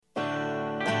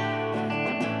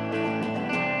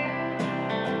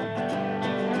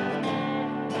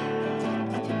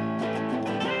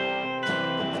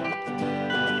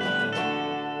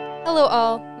Hello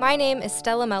all, my name is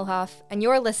Stella Melhoff, and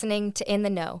you're listening to In the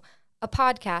Know, a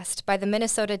podcast by the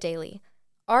Minnesota Daily.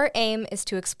 Our aim is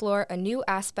to explore a new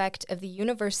aspect of the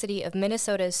University of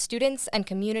Minnesota's students and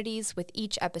communities with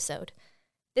each episode.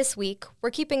 This week, we're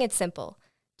keeping it simple,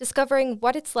 discovering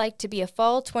what it's like to be a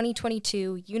fall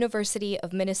 2022 University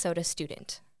of Minnesota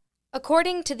student.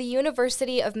 According to the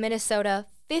University of Minnesota,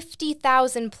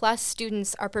 50,000 plus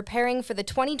students are preparing for the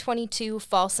 2022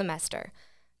 fall semester.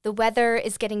 The weather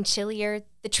is getting chillier,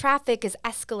 the traffic is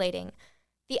escalating.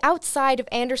 The outside of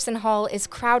Anderson Hall is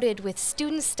crowded with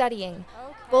students studying.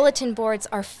 Bulletin boards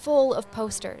are full of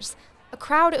posters. A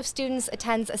crowd of students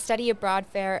attends a study abroad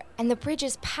fair, and the bridge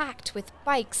is packed with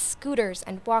bikes, scooters,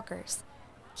 and walkers.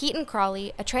 Keaton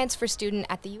Crawley, a transfer student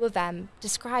at the U of M,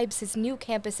 describes his new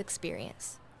campus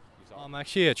experience. I'm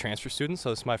actually a transfer student, so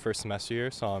this is my first semester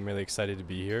here, so I'm really excited to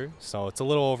be here. So it's a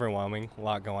little overwhelming, a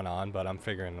lot going on, but I'm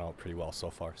figuring it out pretty well so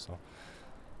far. So,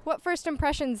 What first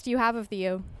impressions do you have of the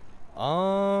U?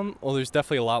 well, there's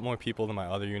definitely a lot more people than my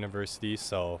other universities,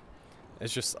 so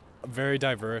it's just very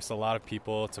diverse, a lot of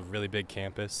people. It's a really big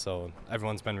campus, so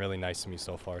everyone's been really nice to me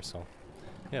so far. So,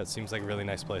 yeah, it seems like a really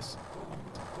nice place.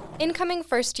 Incoming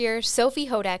first year Sophie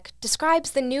Hodek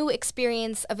describes the new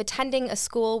experience of attending a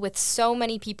school with so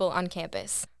many people on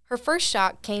campus. Her first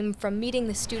shock came from meeting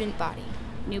the student body.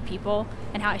 New people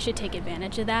and how I should take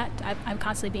advantage of that. I'm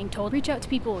constantly being told, reach out to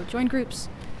people, join groups,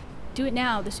 do it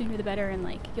now, the sooner the better,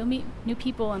 and you'll meet new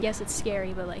people, and yes, it's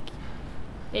scary, but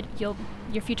your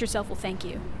future self will thank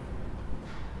you.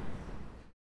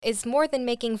 Is more than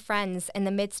making friends in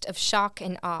the midst of shock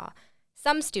and awe.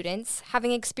 Some students,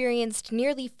 having experienced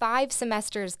nearly 5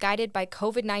 semesters guided by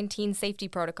COVID-19 safety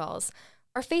protocols,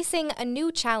 are facing a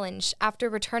new challenge after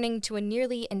returning to a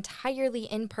nearly entirely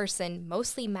in-person,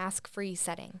 mostly mask-free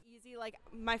setting.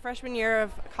 My freshman year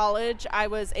of college, I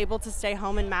was able to stay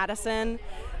home in Madison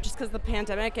just because of the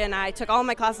pandemic, and I took all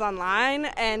my classes online,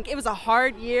 and it was a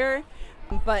hard year,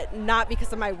 but not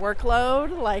because of my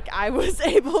workload. I was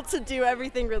able to do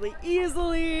everything really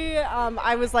easily.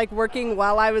 I was working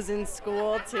while I was in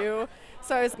school too.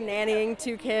 So I was nannying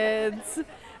 2 kids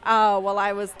while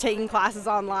I was taking classes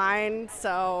online.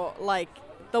 So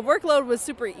the workload was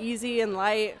super easy and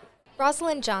light.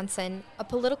 Rosalind Johnson, a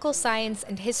political science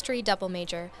and history double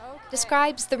major,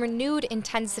 describes the renewed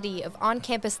intensity of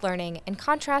on-campus learning in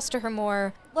contrast to her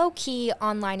more low-key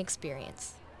online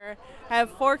experience. I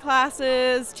have 4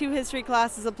 classes, 2 history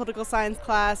classes, a political science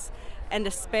class, and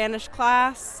a Spanish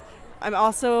class. I'm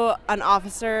also an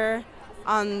officer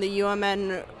on the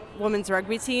UMN women's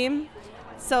rugby team.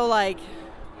 So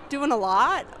doing a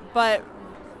lot, but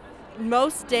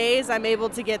most days I'm able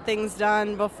to get things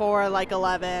done before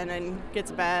 11 and get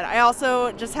to bed. I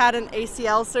also just had an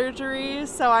ACL surgery,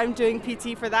 so I'm doing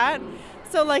PT for that.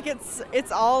 So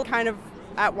it's all kind of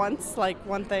at once,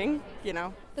 one thing,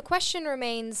 The question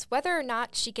remains whether or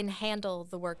not she can handle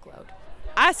the workload.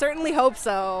 I certainly hope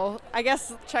so. I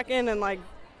guess check in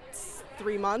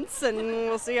 3 months and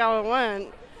we'll see how it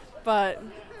went. But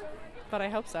I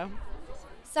hope so.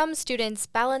 Some students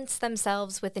balance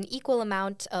themselves with an equal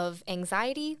amount of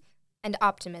anxiety and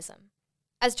optimism.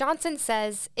 As Johnson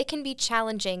says, it can be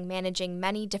challenging managing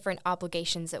many different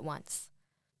obligations at once.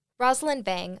 Rosalind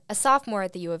Vang, a sophomore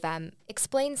at the U of M,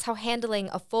 explains how handling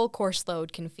a full course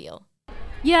load can feel.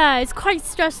 Yeah, it's quite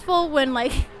stressful when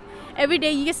every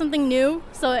day you get something new.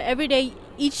 So every day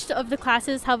each of the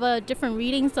classes have a different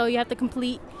reading, so you have to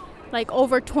complete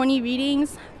over 20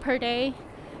 readings per day.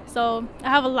 So I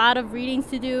have a lot of readings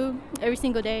to do every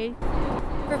single day.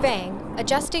 For Vang,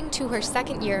 adjusting to her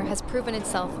second year has proven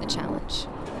itself a challenge.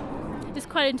 It's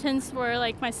quite intense for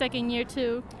my second year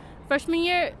too. Freshman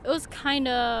year, it was kind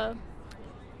of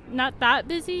not that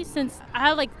busy since I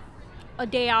had a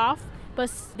day off.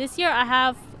 But this year I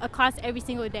have a class every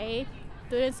single day,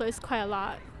 so it's quite a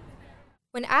lot.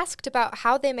 When asked about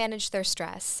how they manage their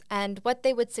stress and what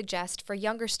they would suggest for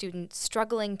younger students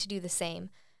struggling to do the same,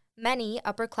 many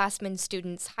upperclassmen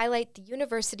students highlight the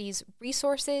university's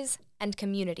resources and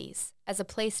communities as a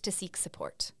place to seek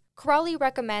support. Crawley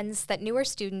recommends that newer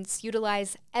students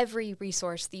utilize every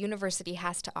resource the university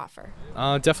has to offer.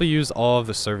 Definitely use all of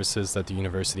the services that the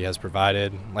university has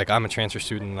provided. I'm a transfer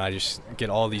student, and I just get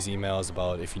all these emails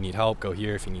about if you need help, go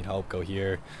here. If you need help, go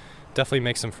here. Definitely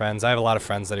make some friends. I have a lot of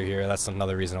friends that are here. That's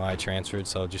another reason why I transferred.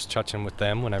 So just touch in with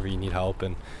them whenever you need help,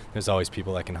 and there's always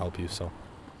people that can help you. So.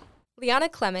 Liana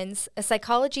Clemens, a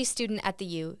psychology student at the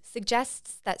U,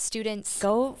 suggests that students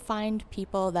go find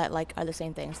people that are the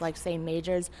same things, same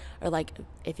majors, or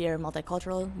if you're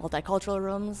multicultural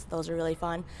rooms, those are really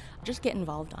fun. Just get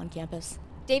involved on campus.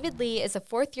 David Lee is a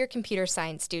fourth-year computer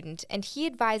science student, and he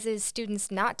advises students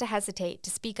not to hesitate to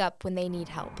speak up when they need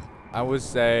help. I would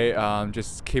say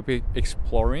just keep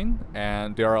exploring,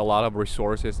 and there are a lot of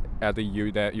resources at the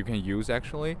U that you can use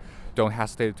actually. Don't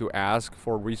hesitate to ask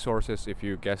for resources if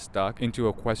you get stuck into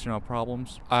a question or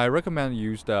problems. I recommend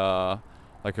use the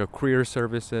a career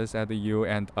services at the U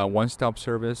and a one-stop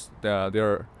service.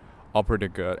 They're all pretty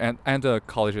good. And the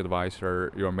college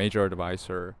advisor, your major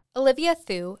advisor. Olivia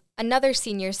Thu, another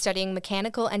senior studying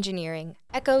mechanical engineering,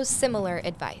 echoes similar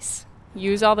advice.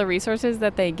 Use all the resources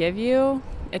that they give you.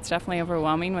 It's definitely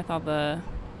overwhelming with all the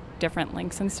different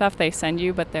links and stuff they send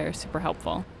you, but they're super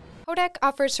helpful. Hodek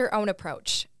offers her own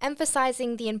approach,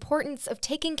 emphasizing the importance of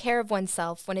taking care of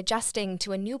oneself when adjusting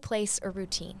to a new place or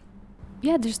routine.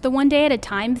 Yeah, there's the one day at a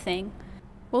time thing.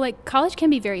 Well, college can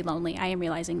be very lonely. I am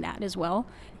realizing that as well.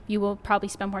 You will probably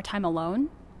spend more time alone,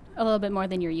 a little bit more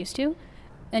than you're used to.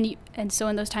 And so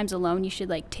in those times alone, you should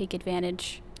take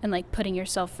advantage and putting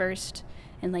yourself first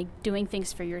and doing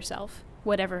things for yourself,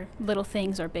 whatever little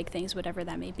things or big things, whatever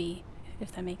that may be,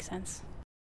 if that makes sense.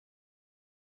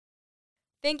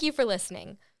 Thank you for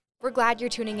listening. We're glad you're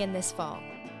tuning in this fall.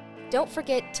 Don't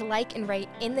forget to like and rate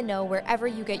In the Know wherever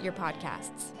you get your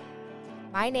podcasts.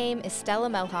 My name is Stella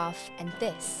Melhoff, and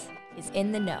this is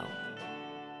In the Know.